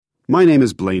My name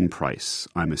is Blaine Price.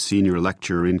 I'm a senior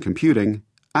lecturer in computing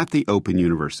at the Open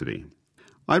University.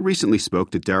 I recently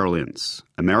spoke to Darrell Ince,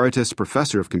 Emeritus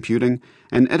Professor of Computing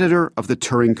and editor of the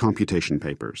Turing Computation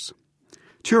Papers.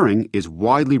 Turing is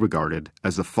widely regarded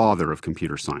as the father of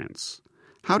computer science.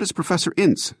 How does Professor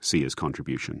Ince see his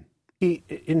contribution? He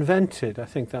invented, I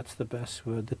think that's the best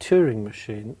word, the Turing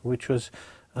machine, which was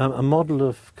a model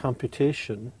of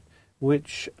computation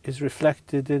which is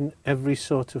reflected in every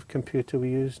sort of computer we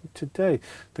use today.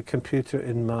 The computer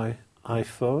in my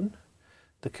iPhone,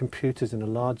 the computers in a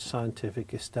large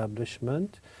scientific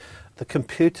establishment, the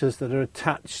computers that are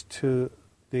attached to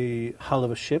the hull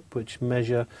of a ship which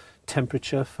measure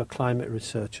temperature for climate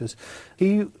researchers.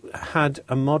 He had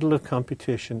a model of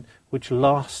computation which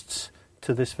lasts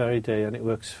to this very day, and it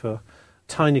works for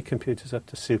tiny computers up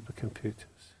to supercomputers.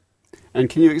 And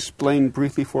can you explain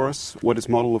briefly for us what his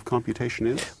model of computation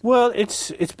is? Well,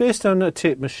 it's based on a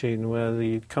tape machine where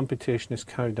the computation is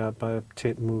carried out by a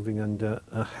tape moving under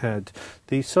a head.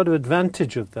 The sort of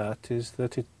advantage of that is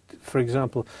that it, for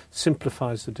example,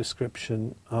 simplifies the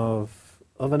description of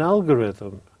an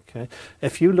algorithm. Okay?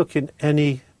 If you look in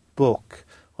any book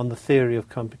on the theory of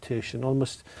computation,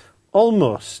 almost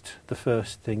the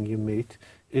first thing you meet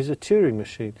is a Turing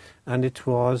machine. And it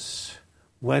was,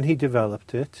 when he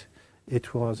developed it,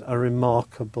 it was a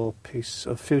remarkable piece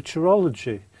of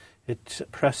futurology. It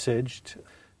presaged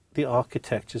the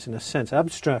architectures, in a sense,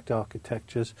 abstract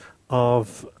architectures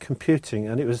of computing.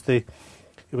 And it was the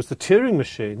Turing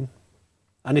machine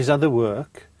and his other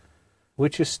work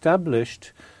which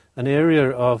established an area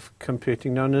of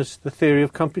computing known as the theory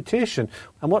of computation.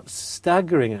 And what's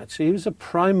staggering, actually, he was a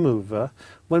prime mover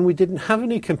when we didn't have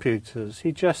any computers.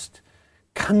 He just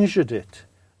conjured it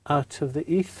out of the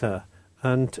ether.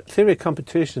 And theory of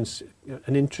computation is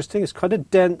interesting. It's quite a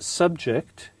dense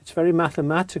subject. It's very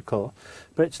mathematical,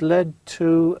 but it's led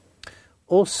to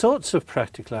all sorts of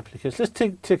practical applications.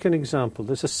 Let's take an example.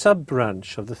 There's a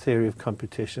sub-branch of the theory of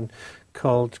computation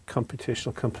called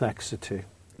computational complexity.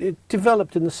 It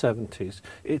developed in the 70s.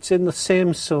 It's in the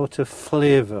same sort of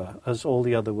flavour as all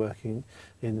the other work in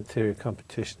the theory of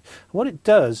computation. And what it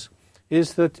does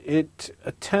is that it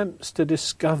attempts to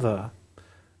discover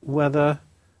whether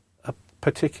a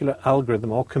particular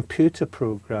algorithm or computer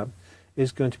program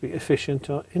is going to be efficient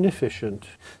or inefficient.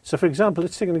 So, for example,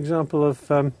 let's take an example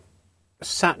of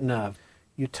sat-nav.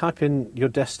 You type in your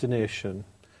destination,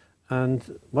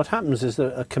 and what happens is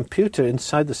that a computer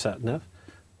inside the sat-nav,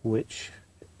 which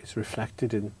is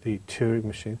reflected in the Turing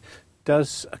machine,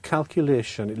 does a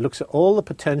calculation. It looks at all the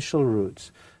potential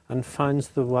routes and finds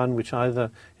the one which either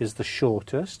is the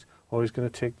shortest or is going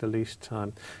to take the least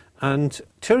time. And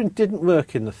Turing didn't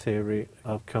work in the theory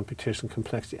of computational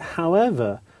complexity.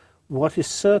 However, what is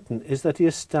certain is that he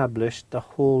established the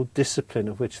whole discipline,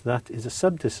 of which that is a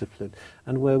subdiscipline,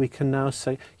 and where we can now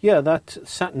say, yeah, that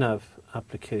sat-nav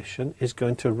application is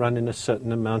going to run in a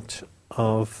certain amount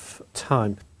of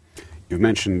time. You've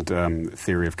mentioned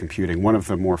theory of computing. One of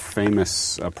the more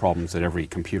famous problems that every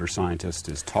computer scientist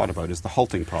is taught about is the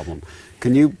halting problem.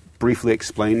 Can you briefly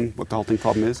explain what the halting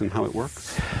problem is and how it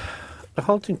works? The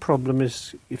halting problem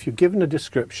is, if you're given a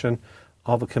description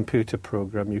of a computer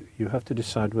program, you have to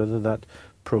decide whether that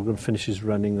program finishes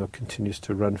running or continues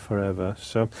to run forever.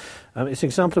 So it's an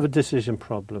example of a decision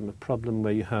problem, a problem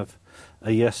where you have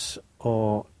a yes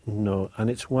or no, and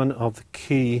it's one of the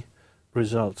key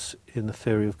results in the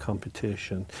theory of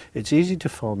computation. It's easy to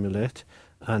formulate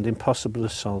and impossible to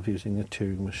solve using a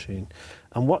Turing machine.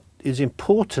 And what is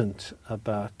important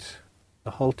about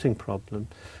the halting problem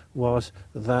was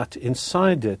that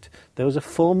inside it there was a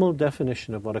formal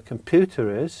definition of what a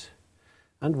computer is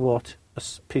and what a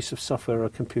piece of software or a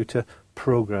computer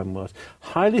program was.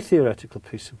 Highly theoretical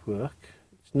piece of work.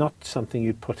 It's not something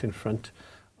you'd put in front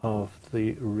of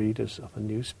the readers of a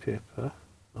newspaper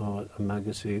or a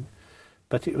magazine.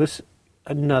 But it was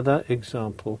another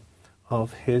example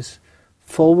of his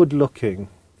forward-looking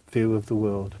view of the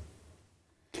world.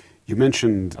 You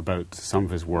mentioned about some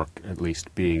of his work, at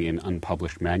least, being in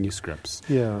unpublished manuscripts.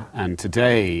 Yeah. And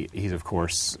today, he's, of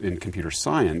course, in computer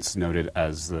science, noted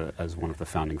as one of the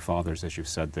founding fathers, as you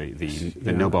said,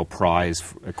 the Nobel Prize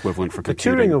equivalent for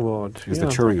computing. The Turing Award. Is the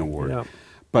Turing Award. Yeah.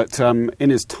 But in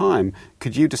his time,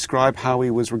 could you describe how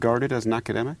he was regarded as an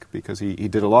academic? Because he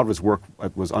did a lot of his work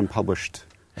that was unpublished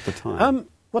at the time.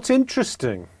 What's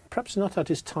interesting, perhaps not at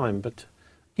his time, but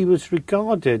he was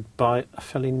regarded by a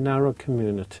fairly narrow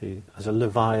community as a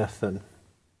leviathan.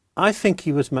 I think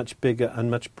he was much bigger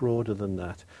and much broader than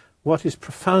that. What is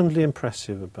profoundly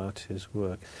impressive about his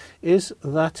work is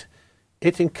that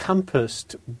it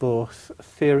encompassed both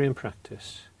theory and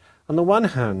practice. On the one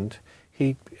hand,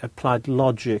 he applied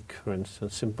logic, for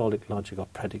instance, symbolic logic or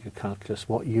predicate calculus,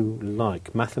 what you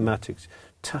like, mathematics,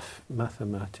 tough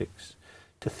mathematics,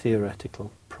 to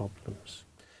theoretical problems.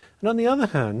 And on the other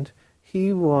hand,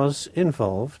 he was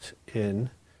involved in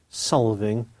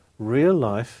solving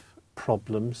real-life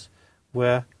problems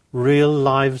where real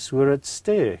lives were at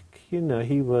stake. You know,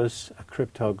 he was a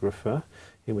cryptographer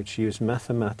in which he used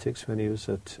mathematics when he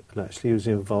was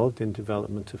involved in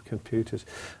development of computers.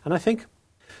 And I think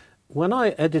when I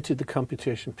edited the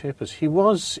computation papers, he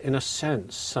was, in a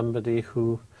sense, somebody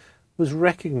who was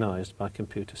recognized by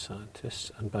computer scientists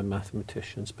and by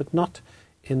mathematicians, but not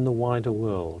in the wider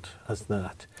world as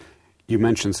that. You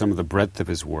mentioned some of the breadth of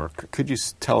his work. Could you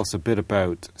tell us a bit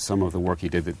about some of the work he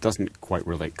did that doesn't quite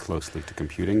relate closely to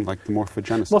computing, like the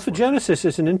morphogenesis? Morphogenesis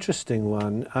is an interesting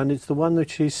one, and it's the one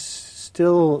which he's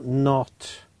still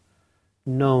not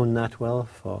known that well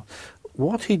for.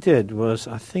 What he did was,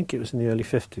 I think it was in the early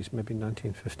 50s, maybe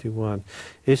 1951,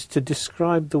 is to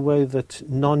describe the way that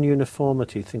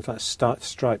non-uniformity, things like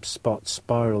stripes, spots,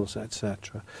 spirals,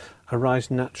 etc.,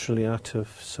 arise naturally out of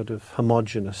sort of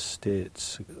homogeneous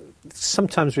states,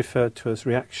 sometimes referred to as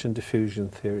reaction diffusion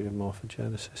theory of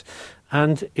morphogenesis.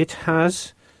 And it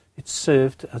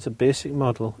served as a basic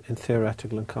model in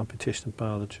theoretical and computational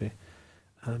biology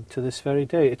to this very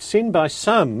day. It's seen by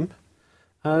some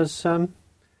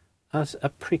as a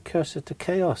precursor to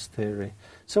chaos theory.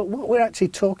 So what we're actually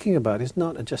talking about is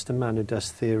not just a man who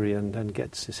does theory and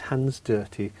gets his hands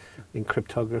dirty in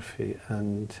cryptography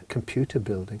and computer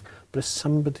building, but as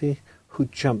somebody who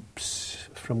jumps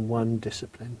from one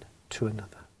discipline to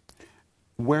another.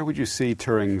 Where would you see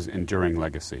Turing's enduring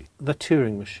legacy? The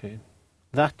Turing machine.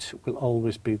 That will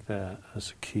always be there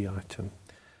as a key item.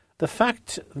 The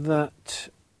fact that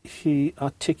he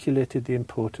articulated the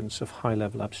importance of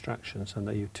high-level abstractions and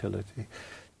their utility.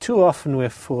 Too often we're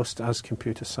forced as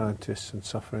computer scientists and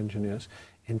software engineers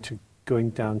into going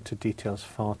down to details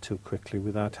far too quickly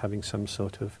without having some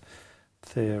sort of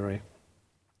theory.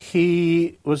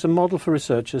 He was a model for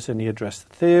researchers, and he addressed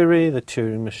the theory, the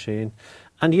Turing machine,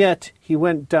 and yet he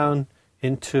went down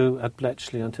at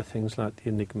Bletchley onto things like the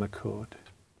Enigma code.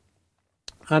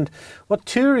 And what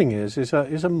Turing is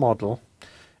a model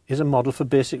for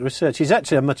basic research. He's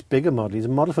actually a much bigger model. He's a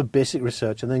model for basic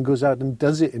research and then goes out and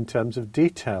does it in terms of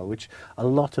detail, which a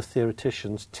lot of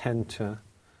theoreticians tend to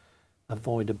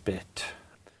avoid a bit.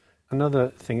 Another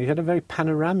thing, he had a very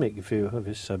panoramic view of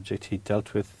his subject. He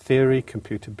dealt with theory,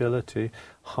 computability,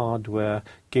 hardware,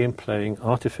 game playing,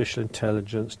 artificial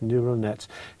intelligence, neural nets.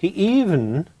 He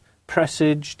even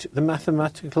presaged the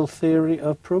mathematical theory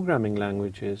of programming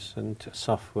languages and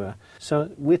software.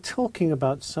 So we're talking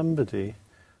about somebody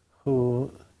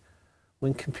who,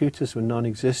 when computers were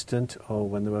non-existent or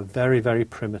when they were very, very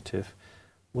primitive,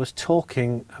 was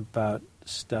talking about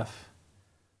stuff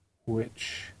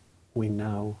which we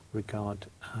now regard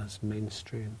as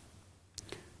mainstream.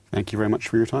 Thank you very much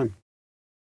for your time.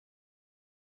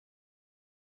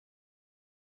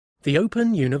 The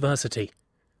Open University.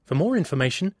 For more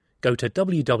information, go to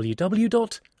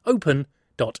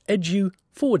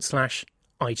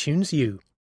www.open.edu/iTunes U.